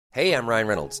Hey, I'm Ryan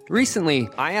Reynolds. Recently,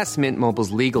 I asked Mint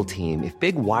Mobile's legal team if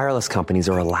big wireless companies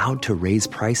are allowed to raise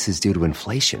prices due to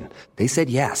inflation. They said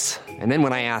yes. And then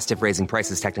when I asked if raising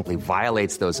prices technically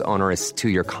violates those onerous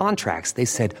two-year contracts, they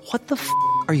said, "What the f***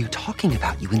 are you talking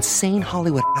about, you insane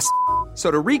Hollywood ass?" So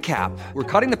to recap, we're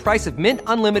cutting the price of Mint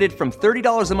Unlimited from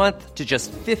 $30 a month to just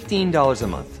 $15 a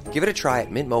month. Give it a try at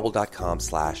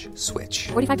mintmobile.com/switch.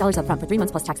 $45 up front for 3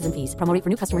 months plus taxes and fees. Promo rate for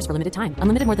new customers for limited time.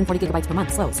 Unlimited more than 40 gigabytes per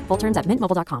month. Slows full terms at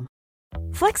mintmobile.com.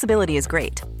 Flexibility is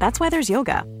great. That's why there's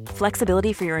yoga.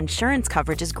 Flexibility for your insurance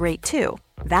coverage is great too.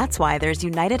 That's why there's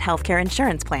United Healthcare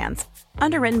Insurance Plans.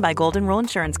 Underwritten by Golden Rule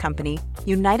Insurance Company,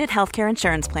 United Healthcare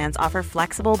Insurance Plans offer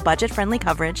flexible, budget-friendly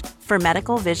coverage for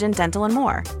medical, vision, dental, and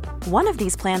more. One of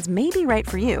these plans may be right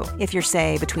for you if you're,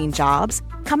 say, between jobs,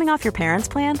 coming off your parents'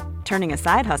 plan, turning a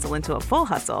side hustle into a full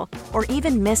hustle, or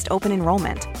even missed open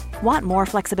enrollment. Want more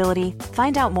flexibility?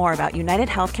 Find out more about United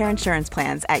Healthcare Insurance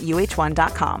Plans at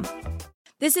uh1.com.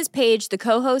 This is Paige, the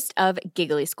co-host of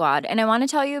Giggly Squad, and I want to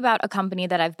tell you about a company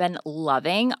that I've been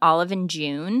loving, Olive &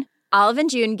 June. Olive &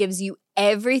 June gives you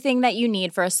everything that you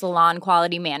need for a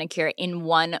salon-quality manicure in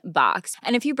one box.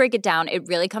 And if you break it down, it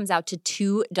really comes out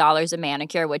to $2 a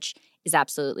manicure, which is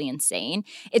absolutely insane.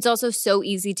 It's also so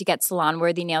easy to get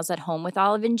salon-worthy nails at home with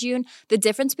Olive & June. The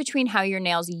difference between how your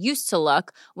nails used to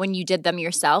look when you did them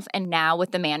yourself and now with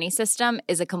the Mani system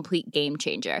is a complete game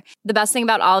changer. The best thing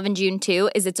about Olive & June, too,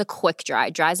 is it's a quick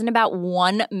dry. Dries in about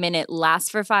 1 minute,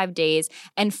 lasts for 5 days,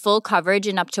 and full coverage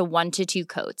in up to 1 to 2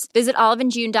 coats. Visit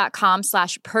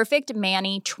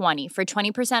oliveandjune.com/perfectmani20 for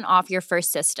 20% off your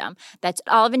first system. That's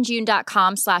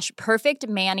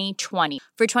oliveandjune.com/perfectmani20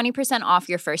 for 20% off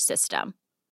your first system.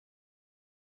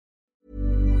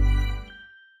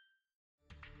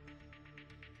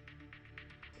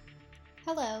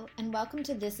 Hello, and welcome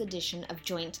to this edition of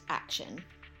Joint Action.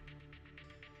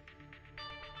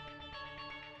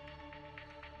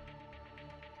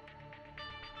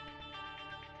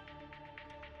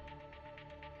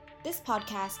 This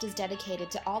podcast is dedicated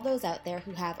to all those out there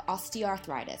who have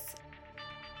osteoarthritis.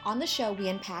 On the show, we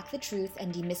unpack the truth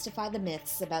and demystify the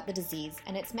myths about the disease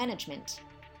and its management.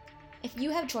 If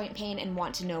you have joint pain and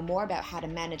want to know more about how to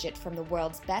manage it from the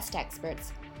world's best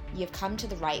experts, you have come to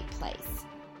the right place.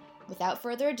 Without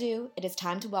further ado, it is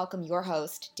time to welcome your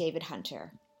host, David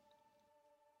Hunter.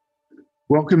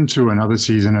 Welcome to another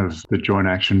season of the Joint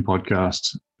Action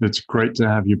podcast. It's great to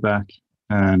have you back,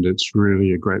 and it's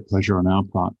really a great pleasure on our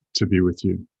part to be with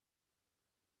you.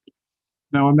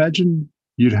 Now, imagine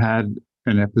you'd had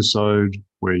an episode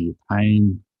where your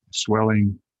pain,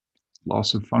 swelling,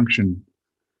 loss of function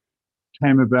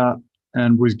came about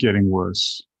and was getting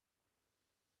worse.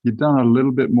 You'd done a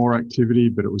little bit more activity,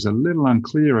 but it was a little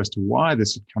unclear as to why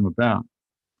this had come about.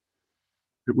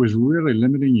 It was really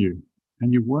limiting you,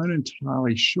 and you weren't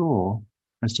entirely sure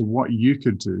as to what you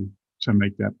could do to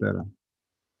make that better.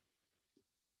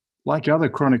 Like other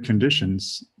chronic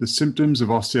conditions, the symptoms of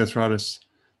osteoarthritis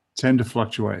tend to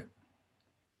fluctuate.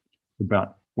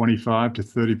 About 25 to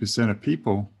 30% of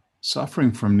people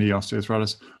suffering from knee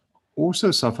osteoarthritis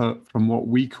also suffer from what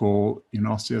we call in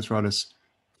osteoarthritis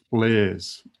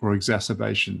flares or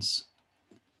exacerbations.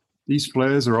 These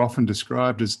flares are often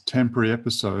described as temporary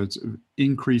episodes of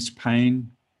increased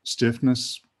pain,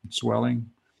 stiffness, swelling,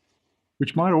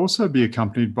 which might also be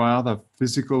accompanied by other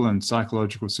physical and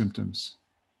psychological symptoms.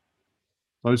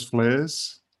 Those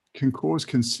flares can cause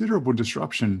considerable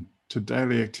disruption to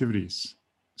daily activities,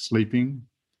 sleeping,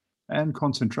 and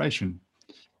concentration.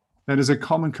 That is a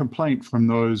common complaint from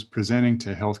those presenting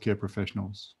to healthcare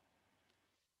professionals.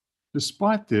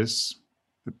 Despite this,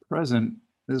 at present,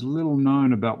 there's little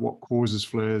known about what causes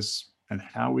flares and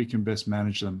how we can best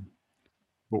manage them.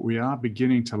 But we are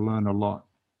beginning to learn a lot.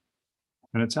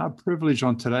 And it's our privilege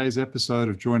on today's episode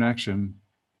of Joint Action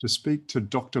to speak to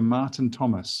Dr. Martin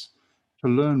Thomas to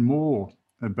learn more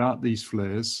about these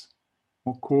flares,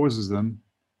 what causes them,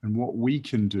 and what we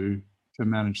can do to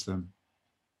manage them.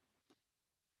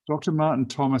 Dr. Martin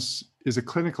Thomas is a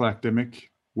clinical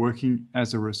academic working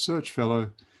as a research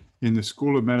fellow in the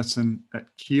School of Medicine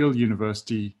at Keele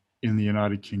University in the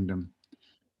United Kingdom,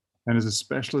 and is a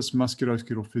specialist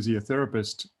musculoskeletal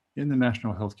physiotherapist in the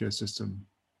National Healthcare System.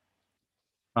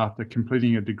 After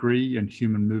completing a degree in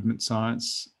human movement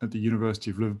science at the University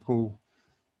of Liverpool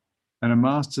and a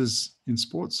master's in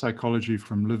sports psychology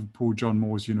from Liverpool John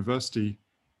Moores University,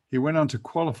 he went on to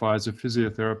qualify as a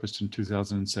physiotherapist in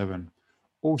 2007,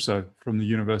 also from the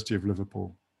University of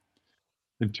Liverpool.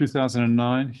 In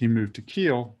 2009, he moved to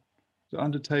Keele to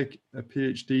undertake a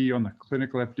PhD on the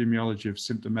clinical epidemiology of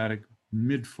symptomatic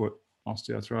midfoot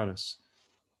osteoarthritis.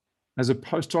 As a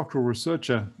postdoctoral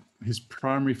researcher, his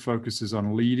primary focus is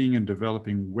on leading and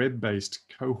developing web-based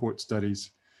cohort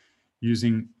studies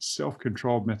using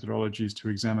self-controlled methodologies to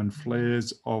examine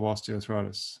flares of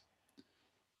osteoarthritis.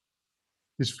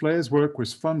 His flares work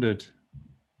was funded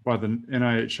by the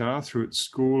NIHR through its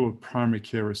School of Primary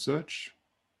Care Research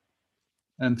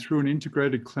and through an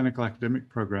integrated clinical academic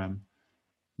program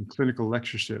and clinical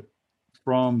lectureship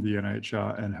from the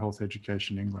NIHR and Health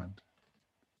Education England.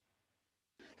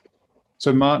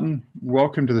 So Martin,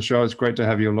 welcome to the show. It's great to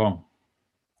have you along.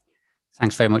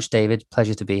 Thanks very much, David.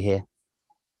 Pleasure to be here.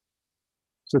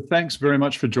 So thanks very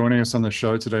much for joining us on the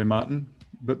show today, Martin.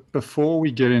 But before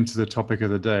we get into the topic of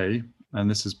the day, and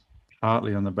this is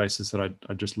partly on the basis that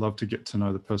I'd just love to get to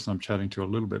know the person I'm chatting to a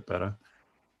little bit better,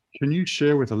 can you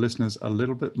share with the listeners a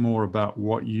little bit more about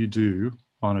what you do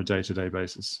on a day-to-day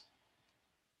basis?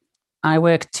 I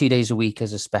work 2 days a week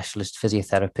as a specialist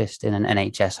physiotherapist in an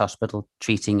NHS hospital,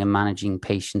 treating and managing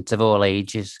patients of all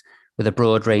ages with a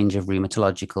broad range of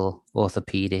rheumatological,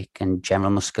 orthopedic, and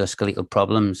general musculoskeletal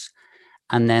problems.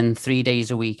 And then 3 days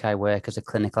a week, I work as a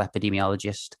clinical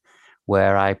epidemiologist,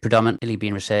 where I predominantly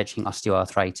been researching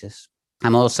osteoarthritis.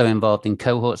 I'm also involved in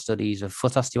cohort studies of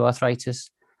foot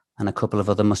osteoarthritis and a couple of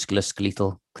other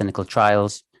musculoskeletal clinical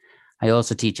trials. I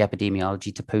also teach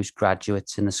epidemiology to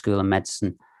postgraduates in the School of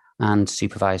Medicine and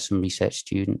supervise some research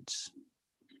students.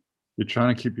 You're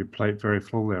trying to keep your plate very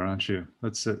full there, aren't you?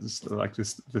 It's like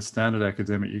the standard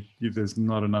academic, there's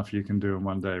not enough you can do in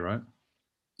one day, right?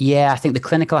 Yeah, I think the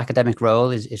clinical academic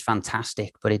role is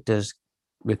fantastic, but it does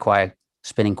require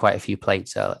spinning quite a few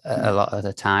plates a lot of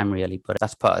the time, really. But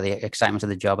that's part of the excitement of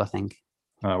the job, I think.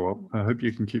 Oh, well, I hope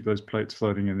you can keep those plates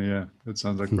floating in the air. It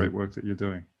sounds like great work that you're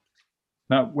doing.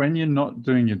 Now, when you're not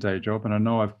doing your day job, and I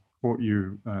know I've caught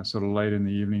you sort of late in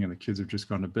the evening and the kids have just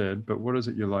gone to bed, but what is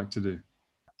it you like to do?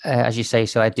 As you say,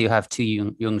 so I do have two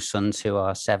young sons who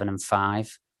are 7 and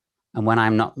 5. And when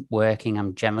I'm not working,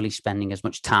 I'm generally spending as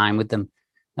much time with them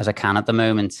as I can at the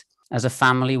moment. As a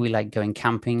family, we like going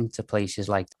camping to places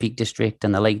like the Peak District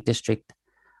and the Lake District.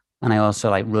 And I also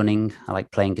like running, I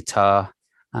like playing guitar,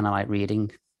 and I like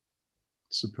reading.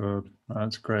 Superb.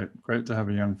 That's great. Great to have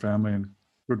a young family, and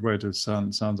good way to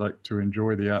sounds like to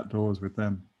enjoy the outdoors with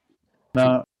them.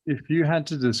 Now, if you had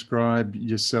to describe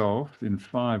yourself in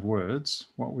 5 words,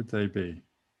 what would they be?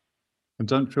 And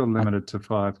don't feel limited to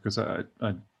 5, because I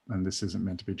and this isn't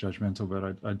meant to be judgmental,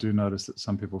 but I do notice that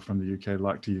some people from the UK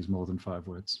like to use more than 5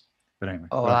 words. But anyway.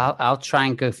 Oh, I'll try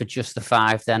and go for just the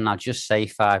 5 then. I'll just say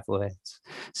 5 words.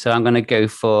 So I'm going to go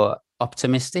for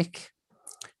optimistic,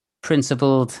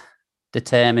 principled,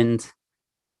 determined,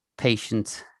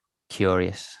 patient,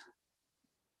 curious.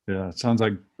 Yeah, it sounds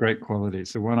like great quality.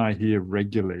 So one I hear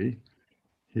regularly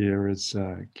here is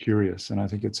curious. And I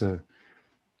think it's a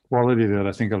quality that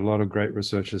I think a lot of great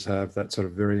researchers have, that sort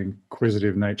of very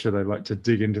inquisitive nature. They like to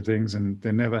dig into things and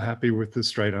they're never happy with the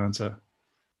straight answer.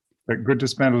 But good to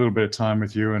spend a little bit of time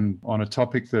with you and on a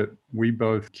topic that we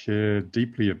both care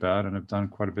deeply about and have done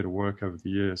quite a bit of work over the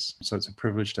years. So it's a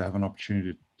privilege to have an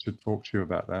opportunity to talk to you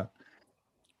about that.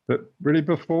 But really,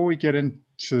 before we get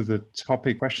into the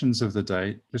topic questions of the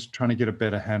day, just trying to get a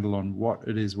better handle on what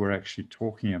it is we're actually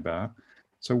talking about.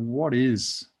 So what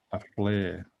is a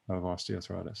flare of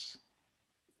osteoarthritis?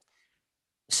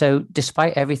 So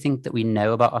despite everything that we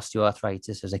know about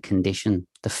osteoarthritis as a condition,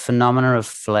 the phenomena of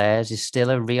flares is still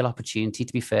a real opportunity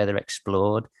to be further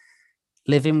explored.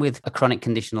 Living with a chronic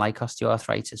condition like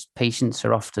osteoarthritis, patients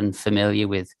are often familiar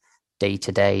with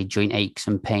day-to-day joint aches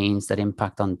and pains that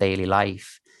impact on daily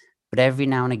life. But every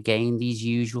now and again, these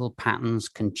usual patterns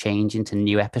can change into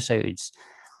new episodes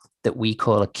that we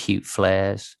call acute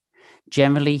flares.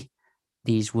 Generally,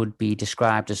 these would be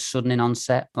described as sudden in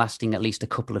onset, lasting at least a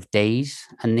couple of days,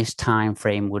 and this time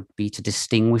frame would be to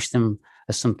distinguish them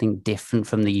as something different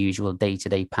from the usual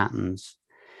day-to-day patterns.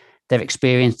 They're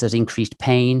experienced as increased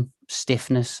pain,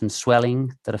 stiffness, and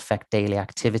swelling that affect daily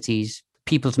activities.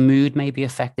 People's mood may be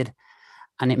affected,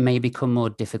 and it may become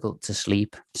more difficult to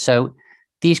sleep. So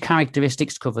these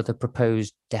characteristics cover the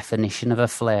proposed definition of a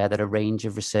flare that a range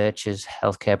of researchers,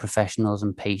 healthcare professionals,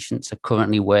 and patients are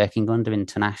currently working under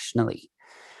internationally.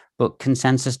 But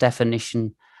consensus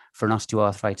definition for an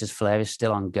osteoarthritis flare is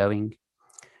still ongoing.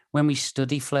 When we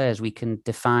study flares, we can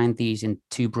define these in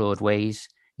 2 broad ways,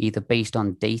 either based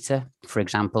on data, for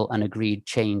example, an agreed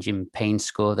change in pain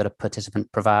score that a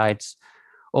participant provides,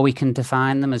 or we can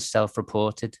define them as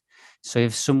self-reported. So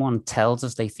if someone tells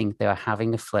us they think they are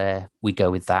having a flare, we go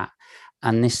with that.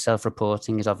 And this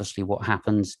self-reporting is obviously what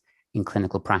happens in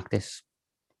clinical practice.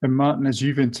 And Martin, as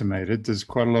you've intimated, there's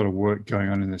quite a lot of work going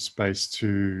on in this space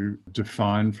to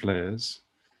define flares.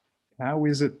 How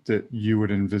is it that you would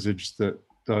envisage that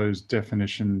those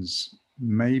definitions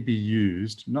may be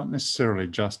used, not necessarily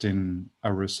just in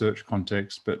a research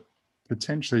context, but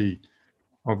potentially,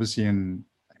 obviously, in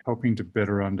helping to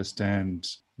better understand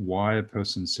why a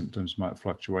person's symptoms might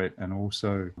fluctuate and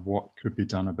also what could be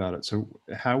done about it. So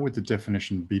how would the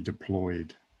definition be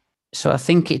deployed? So I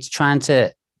think it's trying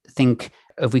to think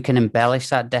if we can embellish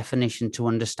that definition to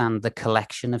understand the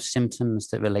collection of symptoms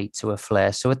that relate to a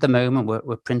flare. So at the moment,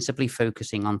 we're principally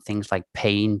focusing on things like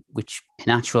pain, which in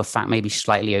actual fact may be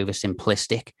slightly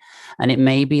oversimplistic. And it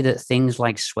may be that things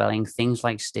like swelling, things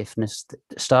like stiffness,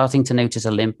 starting to notice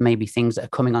a limp, maybe things that are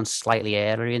coming on slightly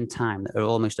earlier in time that are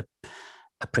almost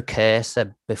a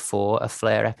precursor before a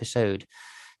flare episode.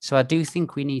 So I do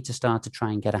think we need to start to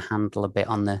try and get a handle a bit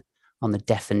on the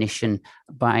definition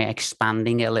by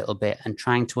expanding it a little bit and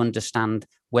trying to understand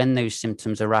when those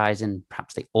symptoms arise and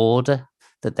perhaps the order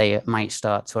that they might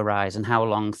start to arise and how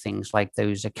long things like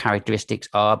those characteristics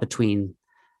are between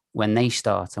when they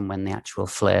start and when the actual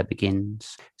flare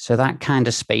begins. So that kind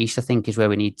of space, I think, is where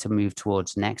we need to move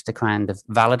towards next, to kind of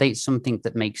validate something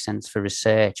that makes sense for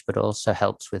research, but also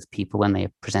helps with people when they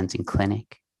present in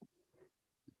clinic.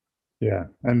 Yeah,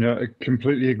 and I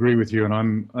completely agree with you. And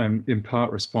I'm in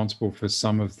part responsible for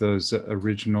some of those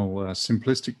original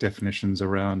simplistic definitions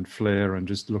around flare and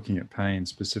just looking at pain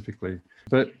specifically.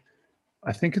 But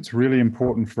I think it's really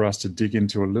important for us to dig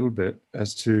into a little bit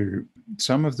as to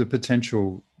some of the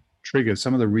potential triggers,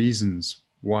 some of the reasons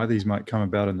why these might come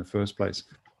about in the first place.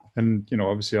 And,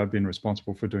 obviously I've been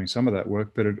responsible for doing some of that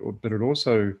work, but it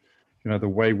also, the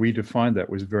way we defined that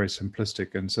was very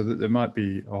simplistic. And so that there might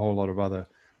be a whole lot of other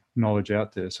knowledge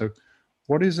out there. So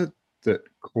what is it that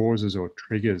causes or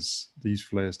triggers these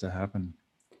flares to happen?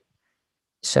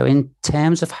 So in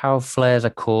terms of how flares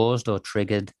are caused or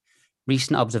triggered,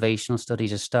 recent observational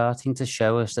studies are starting to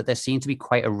show us that there seem to be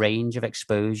quite a range of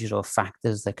exposures or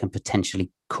factors that can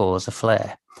potentially cause a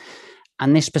flare.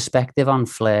 And this perspective on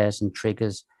flares and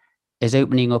triggers is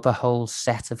opening up a whole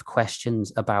set of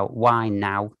questions about why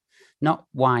now, not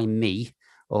why me,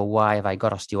 or why have I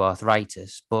got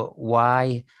osteoarthritis, but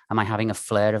why am I having a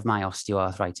flare of my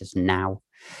osteoarthritis now?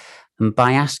 And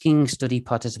by asking study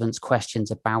participants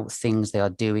questions about things they are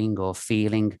doing or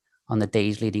feeling on the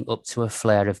days leading up to a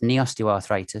flare of knee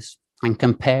osteoarthritis and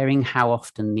comparing how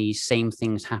often these same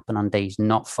things happen on days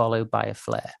not followed by a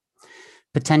flare,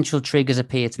 potential triggers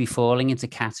appear to be falling into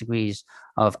categories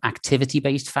of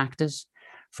activity-based factors.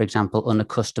 For example,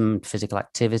 unaccustomed physical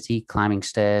activity, climbing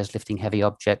stairs, lifting heavy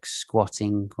objects,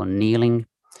 squatting or kneeling.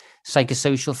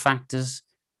 Psychosocial factors,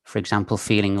 for example,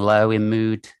 feeling low in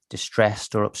mood,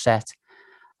 distressed or upset.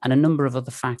 And a number of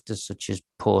other factors such as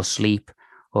poor sleep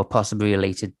or possibly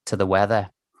related to the weather.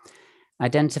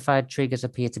 Identified triggers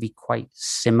appear to be quite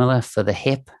similar for the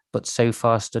hip, but so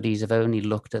far studies have only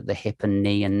looked at the hip and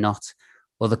knee and not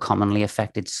other commonly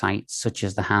affected sites such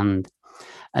as the hand.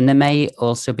 And there may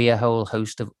also be a whole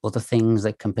host of other things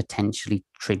that can potentially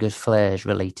trigger flares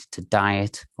related to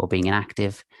diet or being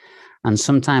inactive. And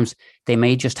sometimes they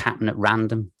may just happen at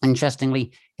random.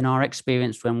 Interestingly, in our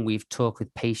experience, when we've talked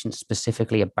with patients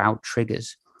specifically about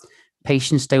triggers,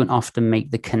 patients don't often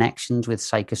make the connections with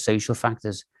psychosocial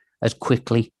factors as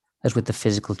quickly as with the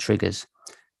physical triggers.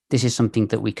 This is something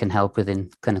that we can help with in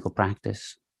clinical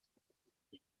practice.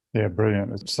 Yeah,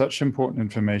 brilliant. It's such important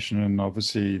information. And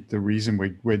obviously the reason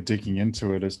we're digging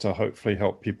into it is to hopefully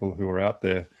help people who are out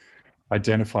there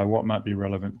identify what might be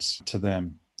relevant to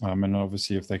them. And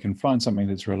obviously if they can find something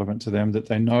that's relevant to them that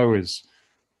they know is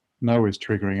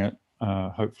triggering it,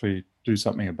 hopefully do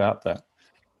something about that.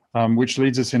 Which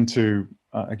leads us into,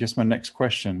 I guess, my next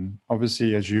question.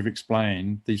 Obviously, as you've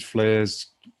explained, these flares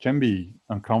can be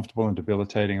uncomfortable and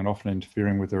debilitating and often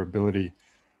interfering with their ability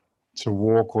to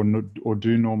walk or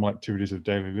do normal activities of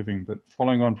daily living. But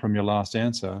following on from your last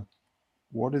answer,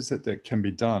 what is it that can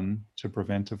be done to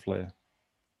prevent a flare?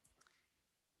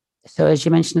 So as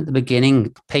you mentioned at the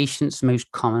beginning, patients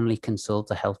most commonly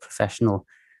consult a health professional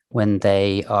when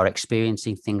they are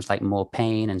experiencing things like more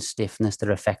pain and stiffness that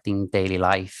are affecting daily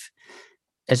life.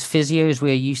 As physios,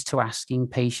 we're used to asking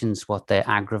patients what their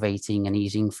aggravating and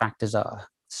easing factors are.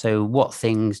 So what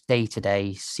things day to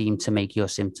day seem to make your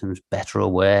symptoms better or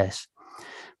worse?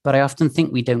 But I often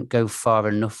think we don't go far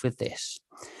enough with this.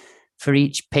 For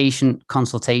each patient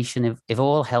consultation, if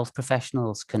all health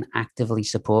professionals can actively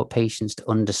support patients to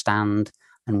understand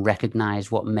and recognize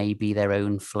what may be their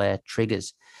own flare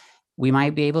triggers, we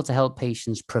might be able to help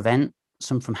patients prevent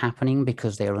some from happening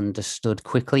because they are understood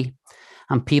quickly,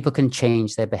 and people can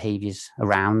change their behaviors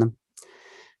around them.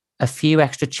 A few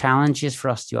extra challenges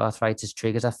for osteoarthritis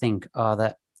triggers, I think, are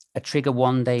that a trigger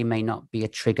one day may not be a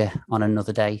trigger on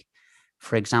another day.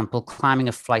 For example, climbing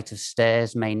a flight of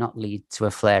stairs may not lead to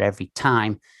a flare every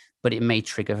time, but it may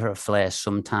trigger a flare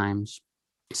sometimes.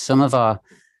 Some of our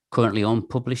currently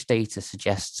unpublished data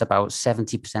suggests about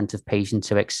 70% of patients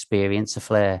who experience a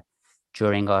flare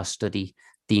during our study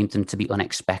deemed them to be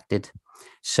unexpected.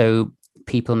 So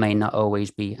people may not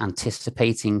always be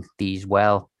anticipating these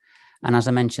well. And as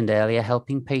I mentioned earlier,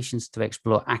 helping patients to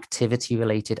explore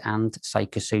activity-related and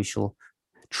psychosocial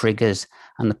triggers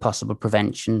and the possible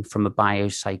prevention from a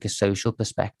biopsychosocial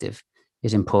perspective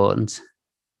is important.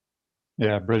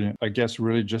 Yeah, brilliant. I guess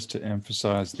really just to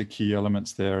emphasize the key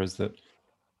elements there is that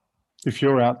if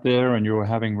you're out there and you're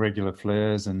having regular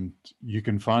flares and you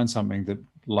can find something that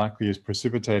likely is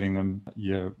precipitating them,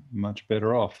 you're much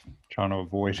better off trying to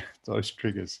avoid those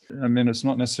triggers. I mean, it's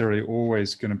not necessarily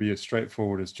always going to be as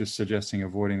straightforward as just suggesting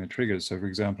avoiding the triggers. So for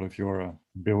example, if you're a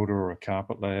builder or a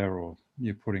carpet layer, or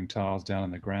you're putting tiles down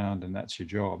in the ground and that's your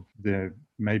job, there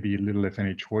may be little, if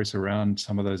any, choice around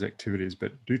some of those activities,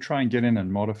 but do try and get in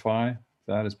and modify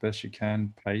that as best you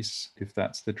can, pace if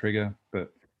that's the trigger.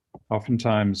 But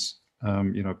oftentimes,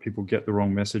 people get the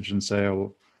wrong message and say,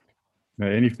 oh,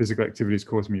 any physical activity is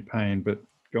causing me pain, but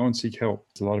go and seek help.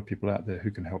 There's a lot of people out there who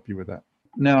can help you with that.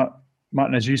 Now,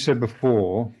 Martin, as you said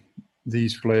before,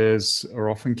 these flares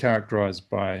are often characterized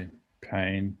by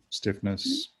pain,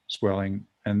 stiffness, swelling,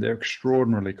 and they're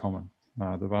extraordinarily common.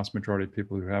 The vast majority of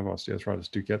people who have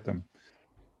osteoarthritis do get them.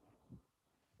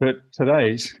 But to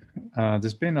date,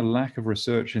 there's been a lack of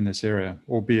research in this area,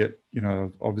 albeit,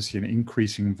 obviously an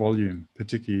increasing volume,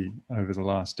 particularly over the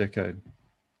last decade.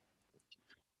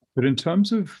 But in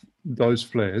terms of those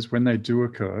flares, when they do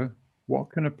occur, what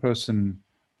can a person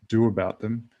do about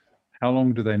them? How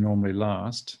long do they normally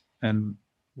last? And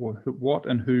what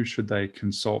and who should they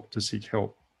consult to seek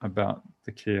help about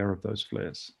the care of those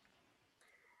flares?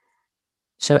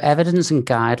 So evidence and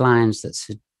guidelines that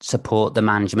support the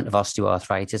management of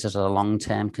osteoarthritis as a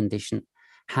long-term condition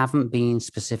haven't been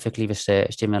specifically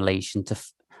researched in relation to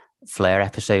flare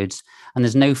episodes, and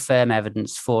there's no firm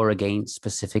evidence for or against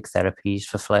specific therapies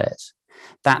for flares.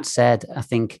 That said, I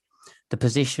think the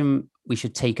position we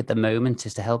should take at the moment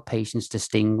is to help patients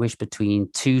distinguish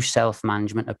between two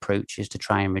self-management approaches to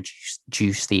try and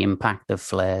reduce the impact of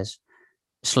flares: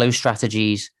 slow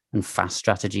strategies and fast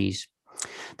strategies.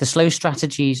 The slow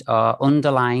strategies are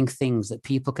underlying things that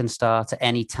people can start at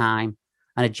any time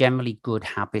and are generally good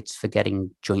habits for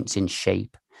getting joints in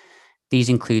shape. These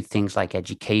include things like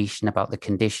education about the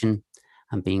condition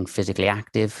and being physically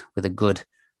active with a good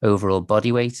overall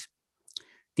body weight.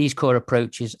 These core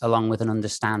approaches, along with an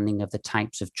understanding of the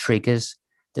types of triggers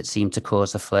that seem to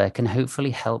cause a flare, can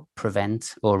hopefully help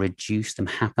prevent or reduce them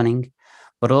happening,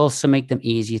 but also make them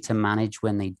easier to manage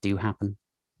when they do happen.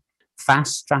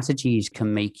 Fast strategies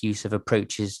can make use of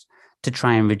approaches to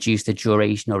try and reduce the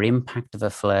duration or impact of a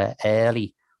flare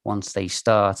early once they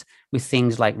start, with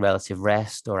things like relative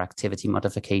rest or activity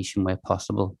modification where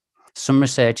possible. Some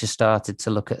research has started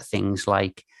to look at things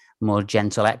like more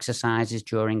gentle exercises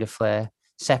during a flare,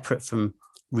 separate from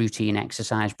routine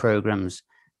exercise programs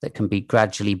that can be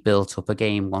gradually built up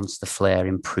again once the flare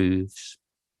improves.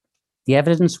 The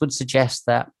evidence would suggest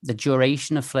that the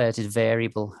duration of flares is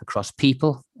variable across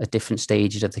people at different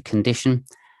stages of the condition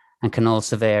and can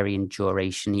also vary in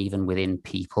duration even within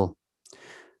people.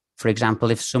 For example,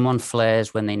 if someone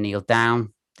flares when they kneel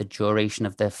down, the duration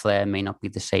of their flare may not be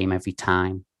the same every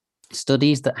time.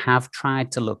 Studies that have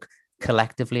tried to look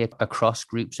collectively across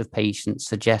groups of patients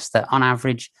suggest that on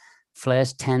average,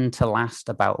 flares tend to last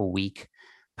about a week,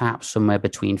 perhaps somewhere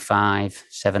between 5,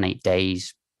 7, 8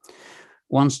 days.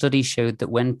 One study showed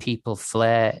that when people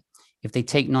flare, if they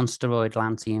take non-steroidal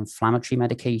anti-inflammatory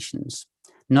medications,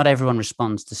 not everyone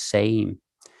responds the same.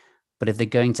 But if they're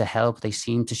going to help, they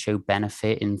seem to show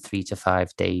benefit in 3 to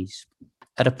 5 days.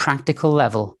 At a practical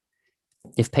level,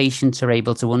 if patients are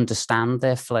able to understand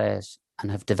their flares and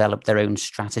have developed their own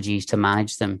strategies to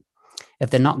manage them, if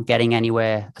they're not getting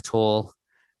anywhere at all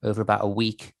over about a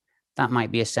week, that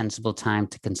might be a sensible time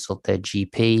to consult their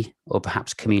GP or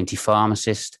perhaps community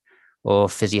pharmacist or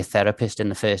physiotherapist in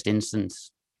the first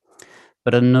instance.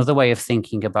 But another way of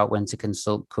thinking about when to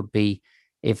consult could be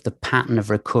if the pattern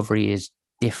of recovery is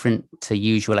different to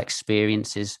usual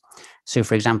experiences. So,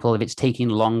 for example, if it's taking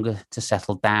longer to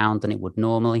settle down than it would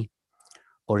normally,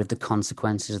 or if the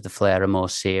consequences of the flare are more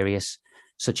serious,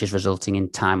 such as resulting in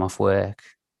time off work.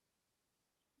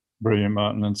 Brilliant,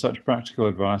 Martin, and such practical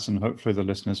advice, and hopefully the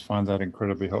listeners find that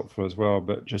incredibly helpful as well.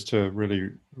 But just to really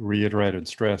reiterate and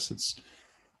stress, it's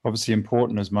obviously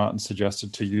important, as Martin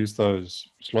suggested, to use those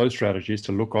slow strategies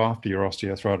to look after your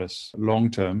osteoarthritis long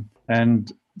term,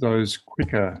 and those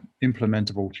quicker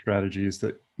implementable strategies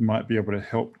that might be able to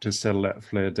help to settle that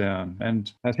flare down.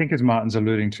 And I think, as Martin's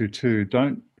alluding to too,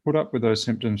 don't put up with those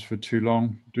symptoms for too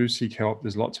long. Do seek help.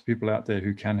 There's lots of people out there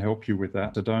who can help you with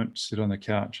that. So don't sit on the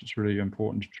couch. It's really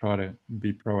important to try to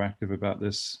be proactive about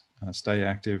this, stay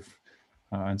active,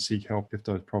 and seek help if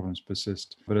those problems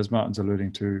persist. But as Martin's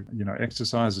alluding to,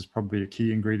 exercise is probably a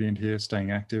key ingredient here,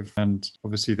 staying active. And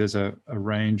obviously there's a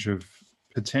range of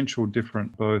potential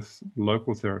different both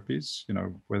local therapies,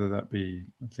 whether that be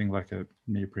a thing like a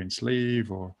neoprene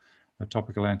sleeve or a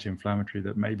topical anti-inflammatory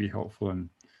that may be helpful in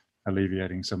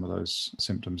alleviating some of those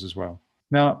symptoms as well.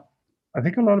 Now, I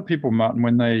think a lot of people, Martin,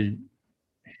 when they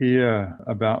hear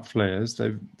about flares,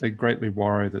 they greatly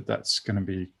worry that that's going to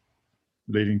be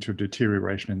leading to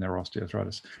deterioration in their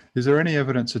osteoarthritis. Is there any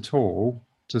evidence at all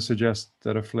to suggest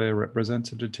that a flare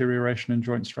represents a deterioration in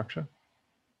joint structure?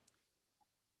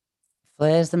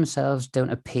 Flares themselves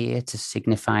don't appear to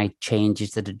signify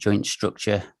changes to the joint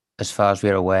structure as far as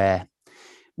we're aware.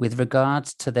 With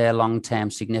regards to their long-term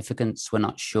significance, we're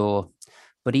not sure,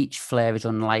 but each flare is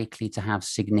unlikely to have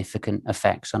significant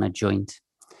effects on a joint.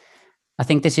 I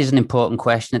think this is an important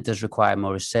question that does require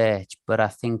more research, but I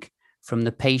think from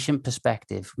the patient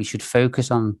perspective, we should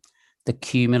focus on the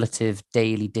cumulative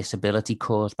daily disability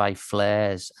caused by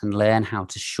flares and learn how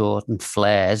to shorten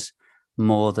flares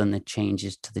more than the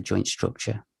changes to the joint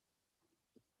structure.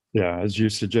 Yeah, as you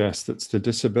suggest, it's the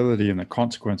disability and the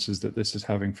consequences that this is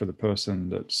having for the person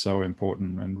that's so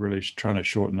important, and really trying to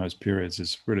shorten those periods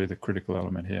is really the critical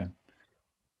element here.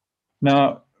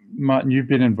 Now, Martin, you've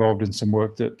been involved in some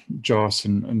work that Joss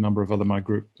and a number of other my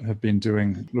group have been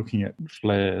doing, looking at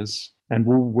flares, and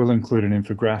we'll include an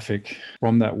infographic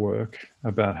from that work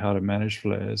about how to manage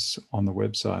flares on the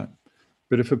website.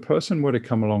 But if a person were to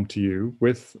come along to you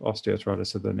with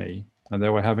osteoarthritis of the knee and they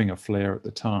were having a flare at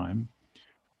the time,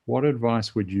 what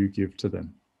advice would you give to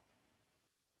them?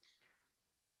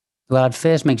 Well, I'd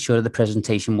first make sure that the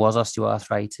presentation was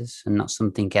osteoarthritis and not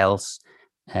something else,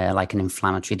 like an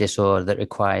inflammatory disorder that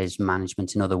requires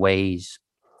management in other ways.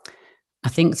 I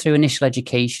think through initial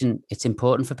education, it's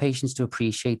important for patients to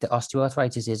appreciate that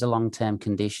osteoarthritis is a long-term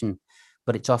condition,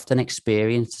 but it's often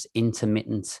experienced as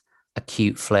intermittent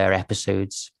acute flare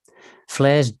episodes.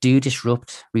 Flares do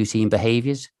disrupt routine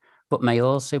behaviors, but may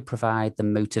also provide the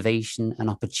motivation and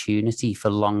opportunity for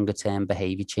longer-term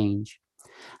behavior change.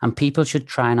 And people should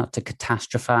try not to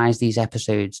catastrophize these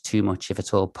episodes too much if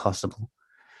at all possible.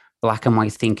 Black and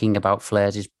white thinking about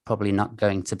flares is probably not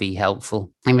going to be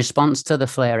helpful. In response to the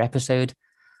flare episode,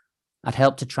 I'd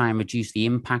help to try and reduce the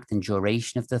impact and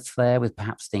duration of the flare with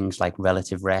perhaps things like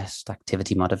relative rest,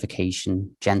 activity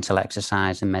modification, gentle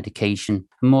exercise and medication.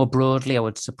 And more broadly, I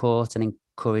would support and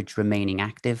encourage remaining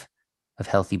active, of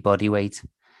healthy body weight,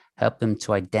 help them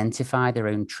to identify their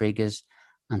own triggers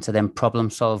and to then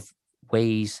problem solve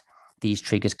ways these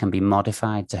triggers can be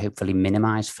modified to hopefully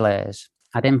minimize flares.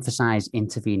 I'd emphasize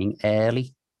intervening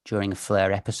early during a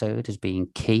flare episode as being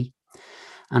key.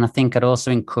 And I think I'd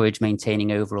also encourage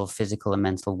maintaining overall physical and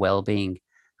mental well-being,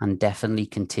 and definitely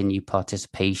continue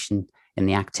participation in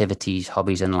the activities,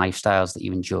 hobbies, and lifestyles that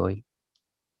you enjoy.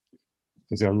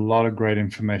 There's a lot of great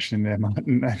information in there,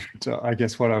 Martin. I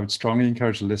guess what I would strongly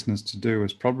encourage the listeners to do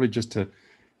is probably just to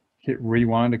hit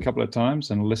rewind a couple of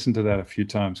times and listen to that a few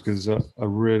times, because a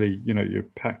really, you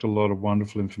packed a lot of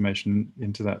wonderful information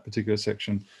into that particular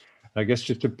section. I guess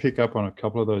just to pick up on a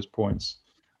couple of those points.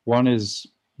 One is,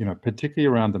 particularly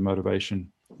around the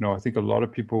motivation. I think a lot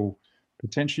of people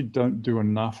potentially don't do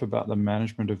enough about the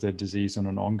management of their disease on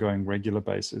an ongoing, regular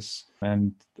basis.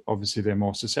 And obviously they're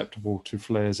more susceptible to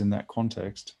flares in that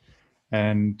context.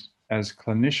 And as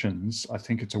clinicians, I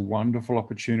think it's a wonderful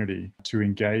opportunity to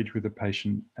engage with the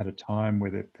patient at a time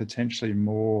where they're potentially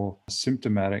more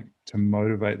symptomatic, to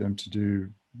motivate them to do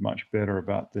much better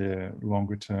about their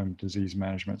longer term disease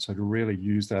management. So to really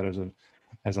use that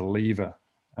as a lever,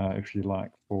 if you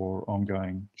like, for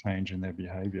ongoing change in their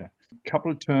behavior. A couple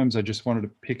of terms I just wanted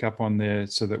to pick up on there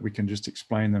so that we can just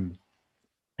explain them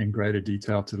in greater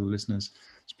detail to the listeners.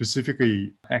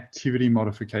 Specifically, activity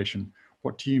modification.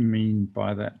 What do you mean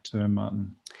by that term,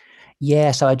 Martin?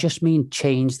 Yeah, so I just mean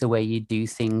change the way you do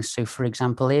things. So for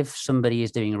example, if somebody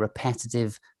is doing a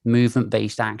repetitive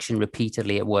movement-based action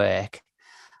repeatedly at work,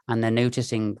 and they're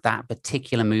noticing that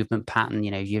particular movement pattern,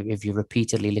 if you're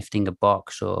repeatedly lifting a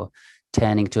box or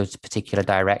turning to a particular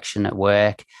direction at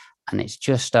work, and it's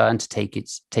just starting to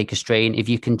take a strain, if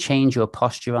you can change your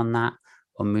posture on that,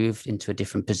 or move into a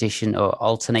different position, or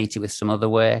alternate it with some other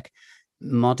work,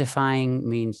 modifying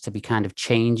means to be kind of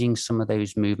changing some of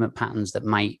those movement patterns that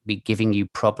might be giving you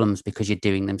problems because you're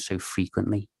doing them so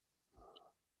frequently.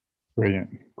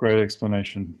 Brilliant. Great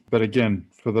explanation. But again,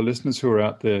 for the listeners who are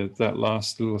out there, that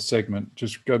last little segment,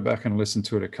 just go back and listen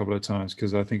to it a couple of times,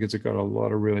 because I think it's got a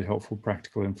lot of really helpful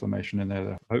practical information in there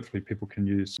that hopefully people can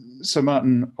use. So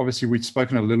Martin, obviously we've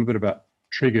spoken a little bit about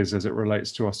triggers as it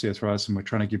relates to osteoarthritis, and we're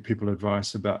trying to give people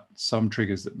advice about some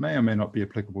triggers that may or may not be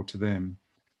applicable to them.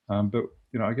 But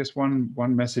I guess one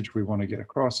message we want to get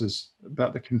across is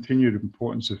about the continued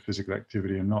importance of physical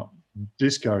activity and not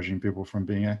discouraging people from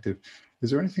being active. Is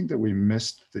there anything that we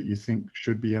missed that you think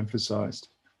should be emphasized?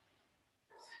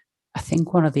 I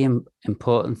think one of the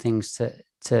important things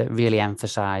to really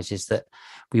emphasize is that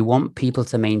we want people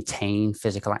to maintain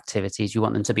physical activities. We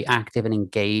want them to be active and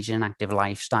engage in an active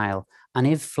lifestyle. And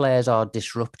if flares are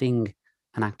disrupting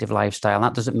an active lifestyle,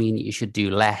 that doesn't mean that you should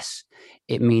do less.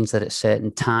 It means that at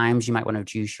certain times you might want to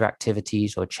reduce your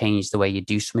activities or change the way you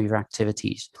do some of your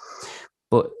activities.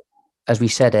 But as we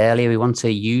said earlier, we want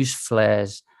to use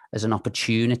flares as an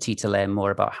opportunity to learn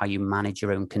more about how you manage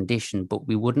your own condition, but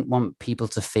we wouldn't want people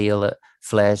to feel that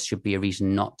flares should be a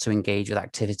reason not to engage with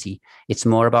activity. It's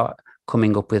more about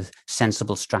coming up with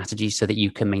sensible strategies so that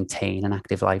you can maintain an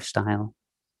active lifestyle.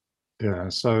 Yeah,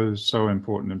 so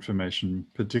important information,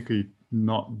 particularly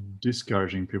not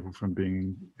discouraging people from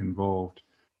being involved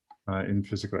in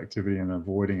physical activity and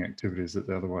avoiding activities that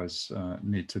they otherwise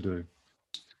need to do.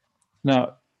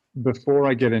 Now, before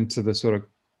I get into the sort of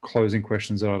closing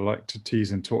questions that I like to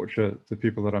tease and torture the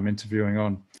people that I'm interviewing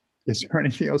on, is there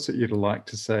anything else that you'd like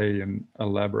to say in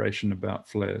elaboration about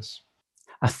flares?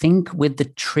 I think with the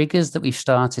triggers that we've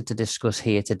started to discuss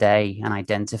here today and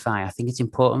identify, I think it's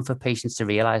important for patients to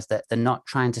realize that they're not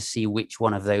trying to see which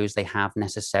one of those they have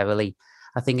necessarily.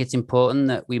 I think it's important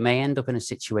that we may end up in a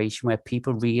situation where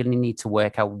people really need to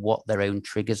work out what their own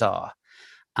triggers are.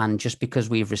 And just because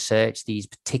we've researched these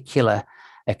particular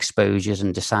exposures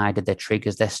and decided their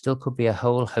triggers, there still could be a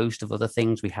whole host of other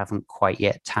things we haven't quite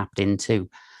yet tapped into.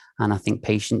 And I think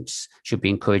patients should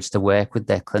be encouraged to work with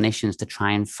their clinicians to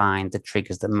try and find the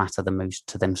triggers that matter the most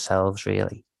to themselves,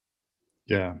 really.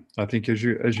 Yeah, I think as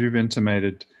you've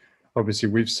intimated, obviously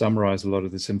we've summarized a lot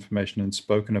of this information and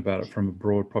spoken about it from a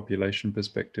broad population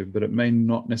perspective, but it may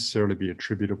not necessarily be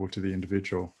attributable to the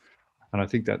individual. And I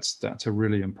think that's a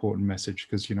really important message,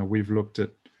 because we've looked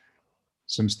at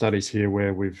some studies here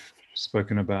where we've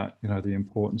spoken about the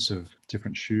importance of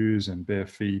different shoes and bare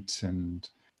feet and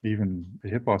even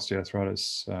hip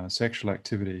osteoarthritis, sexual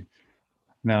activity.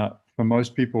 Now, for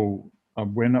most people,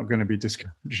 we're not going to be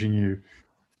discouraging you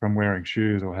from wearing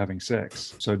shoes or having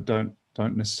sex. So don't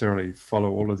necessarily follow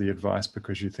all of the advice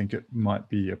because you think it might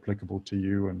be applicable to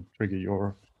you and trigger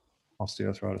your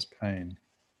osteoarthritis pain.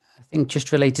 I think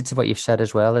just related to what you've said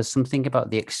as well, there's something about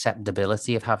the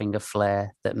acceptability of having a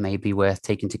flare that may be worth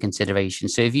taking into consideration.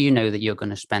 So if you know that you're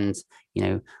going to spend,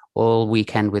 all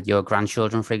weekend with your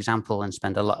grandchildren, for example, and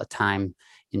spend a lot of time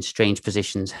in strange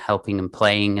positions, helping and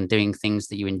playing and doing things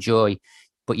that you enjoy,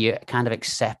 but you kind of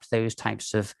accept those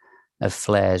types of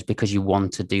flares because you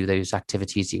want to do those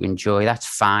activities that you enjoy, that's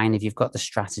fine. If you've got the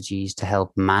strategies to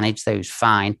help manage those,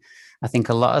 fine. I think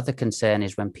a lot of the concern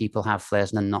is when people have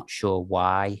flares and they're not sure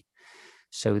why.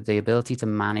 So the ability to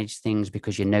manage things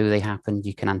because they happen,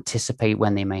 you can anticipate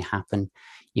when they may happen.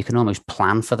 You can almost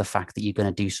plan for the fact that you're going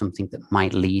to do something that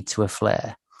might lead to a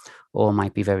flare or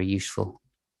might be very useful.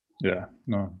 Yeah,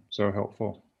 no, so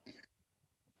helpful.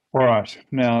 All right.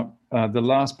 Now, the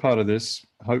last part of this,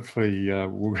 hopefully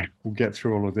we'll get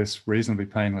through all of this reasonably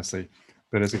painlessly.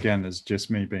 But as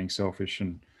just me being selfish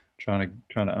and trying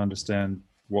to understand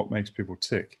what makes people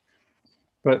tick.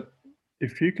 But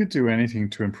if you could do anything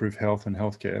to improve health and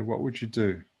healthcare, what would you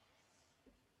do?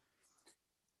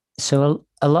 So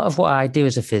a lot of what I do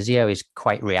as a physio is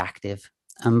quite reactive.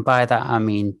 And by that, I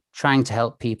mean trying to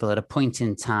help people at a point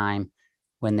in time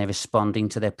when they're responding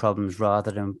to their problems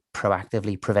rather than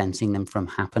proactively preventing them from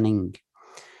happening.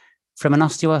 From an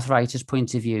osteoarthritis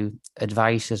point of view,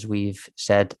 advice, as we've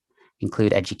said,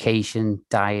 include education,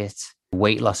 diet,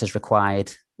 weight loss is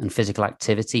required, and physical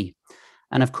activity.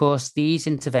 And of course, these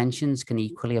interventions can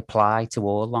equally apply to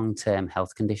all long-term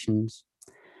health conditions.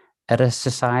 At a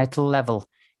societal level,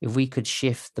 if we could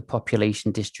shift the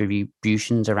population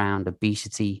distributions around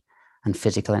obesity and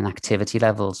physical inactivity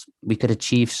levels, we could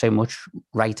achieve so much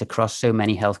right across so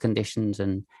many health conditions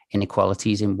and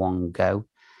inequalities in one go.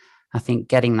 I think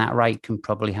getting that right can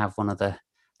probably have one of the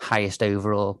highest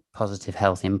overall positive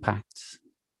health impacts.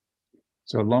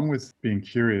 So along with being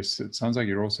curious, it sounds like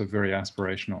you're also very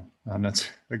aspirational. And that's,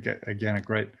 again, a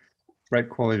great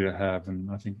quality to have. And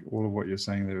I think all of what you're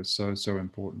saying there is so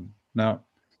important. Now,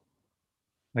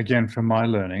 again, from my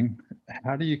learning,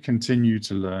 how do you continue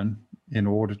to learn in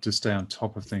order to stay on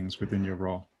top of things within your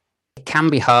role? It can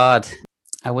be hard.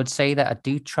 I would say that I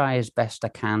do try as best I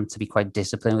can to be quite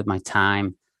disciplined with my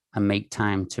time and make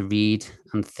time to read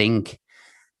and think.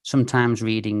 Sometimes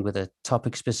reading with a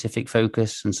topic-specific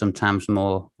focus and sometimes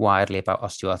more widely about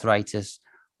osteoarthritis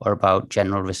or about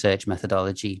general research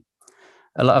methodology.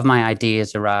 A lot of my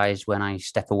ideas arise when I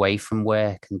step away from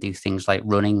work and do things like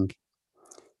running.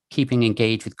 Keeping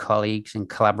engaged with colleagues and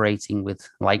collaborating with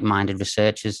like-minded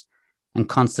researchers and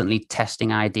constantly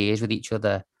testing ideas with each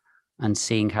other and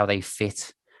seeing how they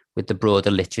fit with the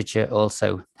broader literature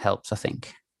also helps, I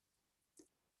think.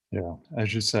 Yeah,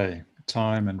 as you say,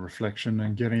 time and reflection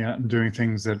and getting out and doing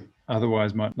things that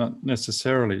otherwise might not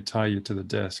necessarily tie you to the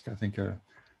desk, I think are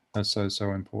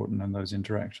so important, and those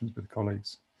interactions with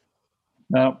colleagues.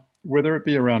 Now, whether it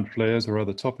be around flares or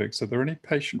other topics, are there any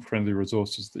patient-friendly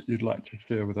resources that you'd like to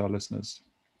share with our listeners?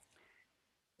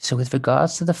 So with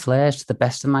regards to the flares, to the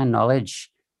best of my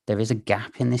knowledge, there is a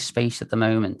gap in this space at the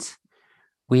moment.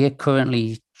 We are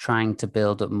currently trying to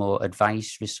build up more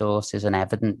advice, resources and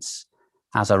evidence,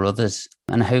 as are others.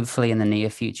 And hopefully in the near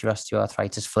future,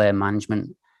 osteoarthritis flare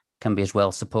management can be as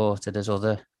well supported as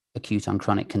other acute and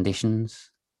chronic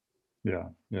conditions.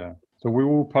 Yeah. So we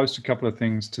will post a couple of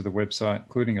things to the website,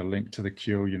 including a link to the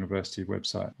Keele University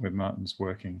website where Martin's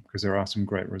working, because there are some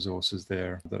great resources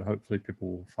there that hopefully people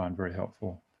will find very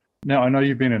helpful. Now, I know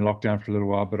you've been in lockdown for a little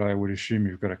while, but I would assume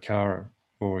you've got a car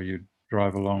or you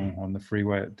drive along on the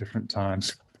freeway at different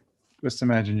times. Just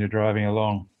imagine you're driving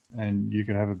along and you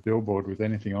could have a billboard with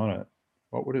anything on it.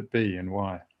 What would it be and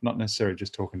why? Not necessarily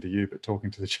just talking to you, but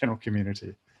talking to the general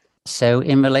community. So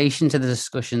in relation to the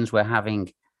discussions we're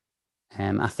having,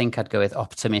 I think I'd go with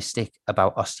optimistic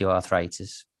about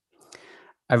osteoarthritis.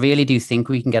 I really do think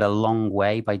we can get a long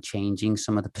way by changing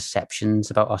some of the perceptions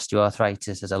about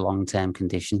osteoarthritis as a long-term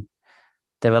condition.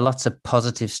 There are lots of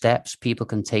positive steps people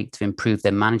can take to improve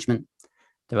their management.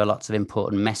 There are lots of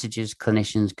important messages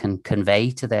clinicians can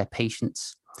convey to their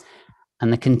patients.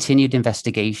 And the continued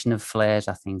investigation of flares,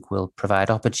 I think, will provide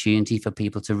opportunity for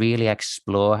people to really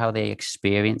explore how they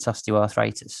experience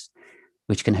osteoarthritis,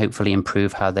 which can hopefully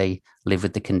improve how they live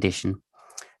with the condition.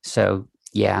 So,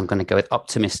 yeah, I'm going to go with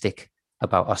optimistic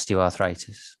about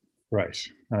osteoarthritis. Right.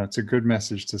 It's a good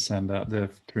message to send out there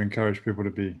to encourage people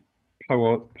to be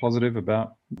positive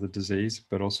about the disease,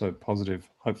 but also positive,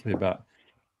 hopefully, about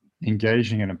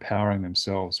engaging and empowering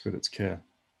themselves with its care.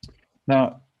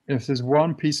 Now, if there's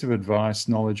one piece of advice,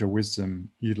 knowledge, or wisdom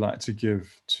you'd like to give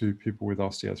to people with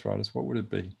osteoarthritis, what would it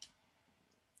be?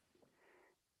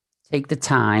 Take the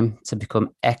time to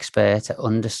become expert at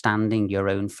understanding your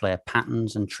own flare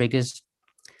patterns and triggers,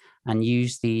 and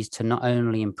use these to not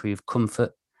only improve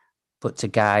comfort, but to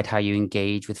guide how you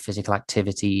engage with physical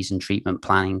activities and treatment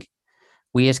planning.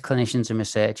 We as clinicians and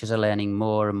researchers are learning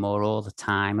more and more all the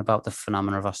time about the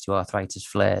phenomena of osteoarthritis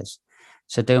flares.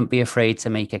 So don't be afraid to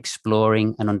make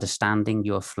exploring and understanding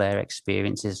your flare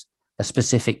experiences a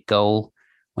specific goal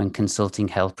when consulting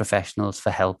health professionals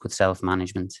for help with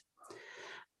self-management.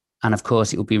 And of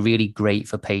course, it would be really great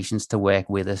for patients to work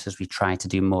with us as we try to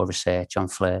do more research on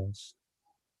flares.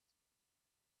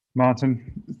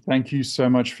 Martin, thank you so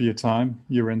much for your time,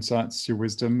 your insights, your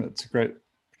wisdom. It's a great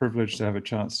privilege to have a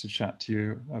chance to chat to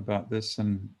you about this,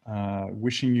 and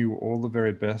wishing you all the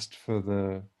very best for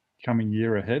the coming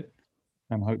year ahead,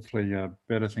 and hopefully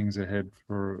better things ahead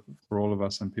for all of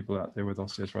us and people out there with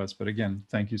osteoarthritis. But again,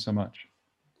 thank you so much.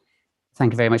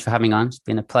 Thank you very much for having me on. It's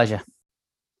been a pleasure.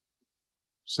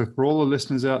 So for all the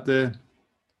listeners out there,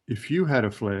 if you had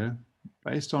a flare,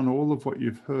 based on all of what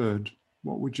you've heard,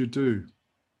 what would you do?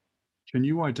 Can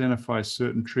you identify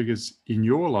certain triggers in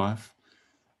your life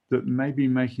that may be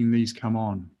making these come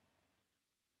on?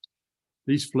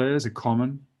 These flares are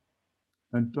common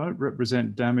and don't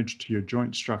represent damage to your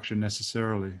joint structure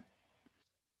necessarily.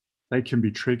 They can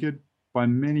be triggered by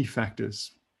many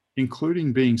factors,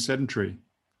 including being sedentary,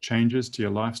 changes to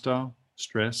your lifestyle,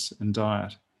 stress, and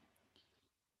diet.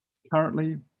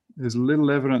 Currently, there's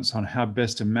little evidence on how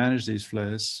best to manage these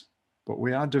flares, but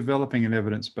we are developing an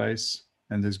evidence base,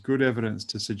 and there's good evidence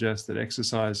to suggest that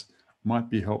exercise might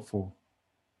be helpful.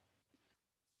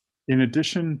 In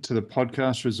addition to the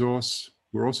podcast resource,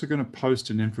 we're also going to post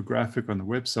an infographic on the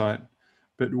website,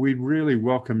 but we'd really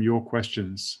welcome your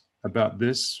questions about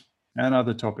this and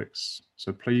other topics.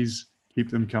 So please keep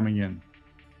them coming in.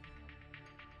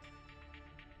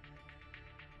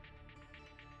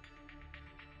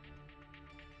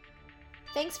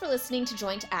 Thanks for listening to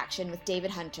Joint Action with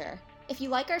David Hunter. If you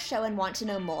like our show and want to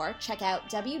know more, check out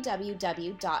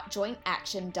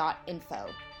www.jointaction.info.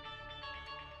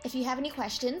 If you have any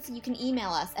questions, you can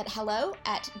email us at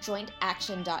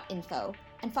hello@jointaction.info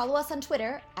and follow us on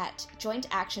Twitter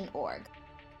 @jointaction.org.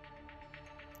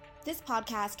 This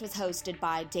podcast was hosted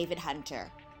by David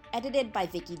Hunter, edited by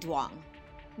Vicky Duong,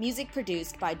 music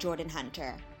produced by Jordan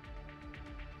Hunter.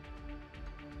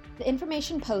 The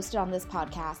information posted on this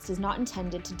podcast is not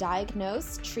intended to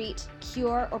diagnose, treat,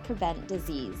 cure, or prevent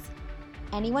disease.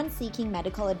 Anyone seeking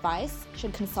medical advice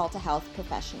should consult a health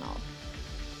professional.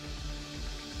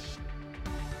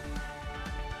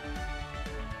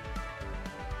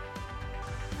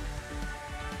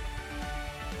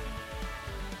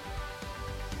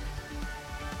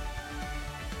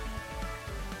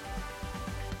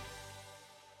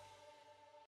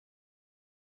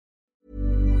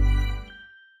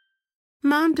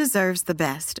 Mom deserves the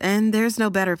best, and there's no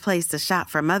better place to shop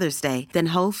for Mother's Day than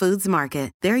Whole Foods Market.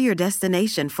 They're your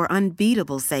destination for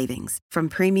unbeatable savings, from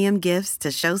premium gifts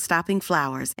to show-stopping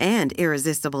flowers and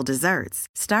irresistible desserts.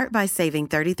 Start by saving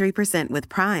 33% with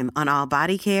Prime on all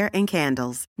body care and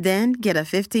candles. Then get a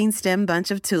 15-stem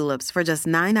bunch of tulips for just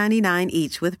 $9.99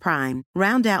 each with Prime.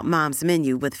 Round out Mom's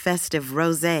menu with festive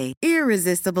rosé,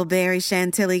 irresistible berry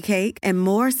chantilly cake, and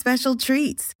more special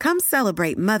treats. Come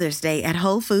celebrate Mother's Day at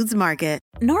Whole Foods Market.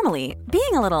 Normally,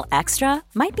 being a little extra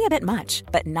might be a bit much,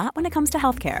 but not when it comes to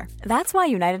healthcare. That's why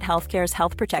United Healthcare's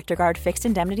Health Protector Guard fixed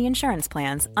indemnity insurance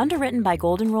plans, underwritten by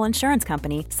Golden Rule Insurance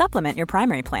Company, supplement your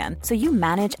primary plan so you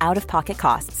manage out-of-pocket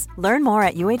costs. Learn more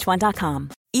at uh1.com.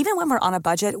 Even when we're on a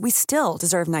budget, we still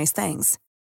deserve nice things.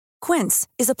 Quince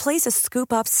is a place to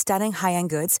scoop up stunning high-end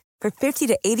goods for 50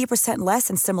 to 80% less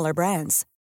than similar brands.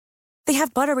 They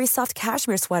have buttery soft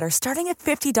cashmere sweaters starting at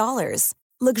 $50,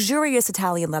 luxurious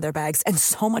Italian leather bags, and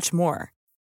so much more.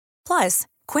 Plus,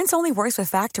 Quince only works with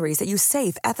factories that use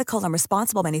safe, ethical, and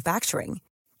responsible manufacturing.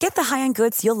 Get the high-end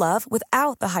goods you'll love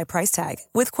without the high price tag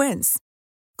with Quince.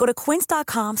 Go to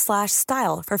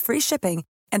quince.com/style for free shipping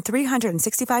and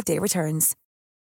 365-day returns.